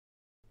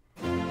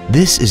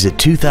This is a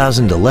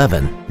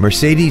 2011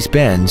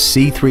 Mercedes-Benz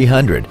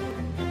C300.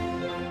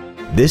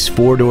 This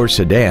four-door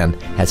sedan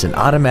has an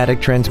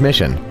automatic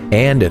transmission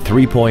and a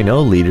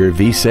 3.0-liter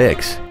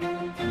V6.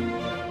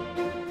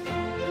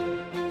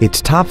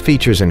 Its top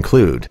features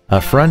include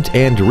a front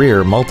and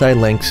rear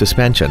multi-link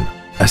suspension,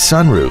 a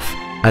sunroof,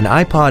 an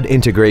iPod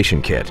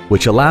integration kit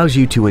which allows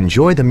you to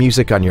enjoy the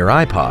music on your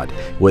iPod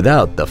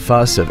without the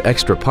fuss of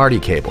extra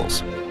party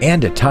cables,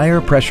 and a tire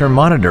pressure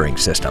monitoring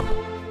system.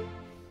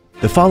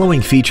 The following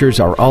features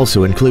are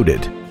also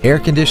included: air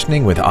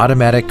conditioning with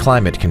automatic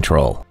climate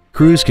control,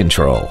 cruise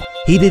control,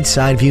 heated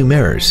side view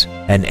mirrors,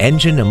 an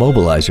engine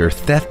immobilizer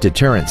theft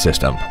deterrent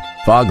system,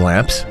 fog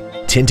lamps,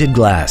 tinted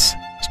glass,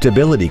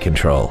 stability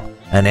control,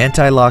 an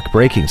anti-lock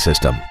braking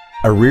system,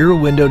 a rear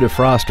window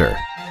defroster,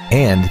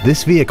 and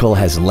this vehicle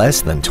has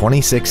less than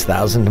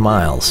 26,000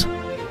 miles.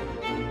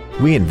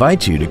 We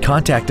invite you to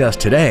contact us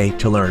today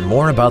to learn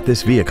more about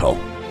this vehicle.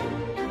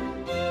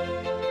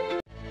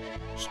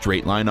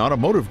 Straight Line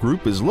Automotive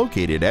Group is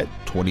located at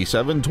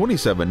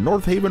 2727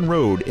 Northaven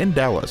Road in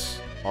Dallas.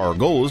 Our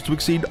goal is to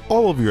exceed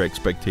all of your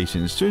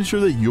expectations to ensure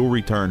that you'll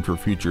return for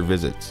future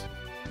visits.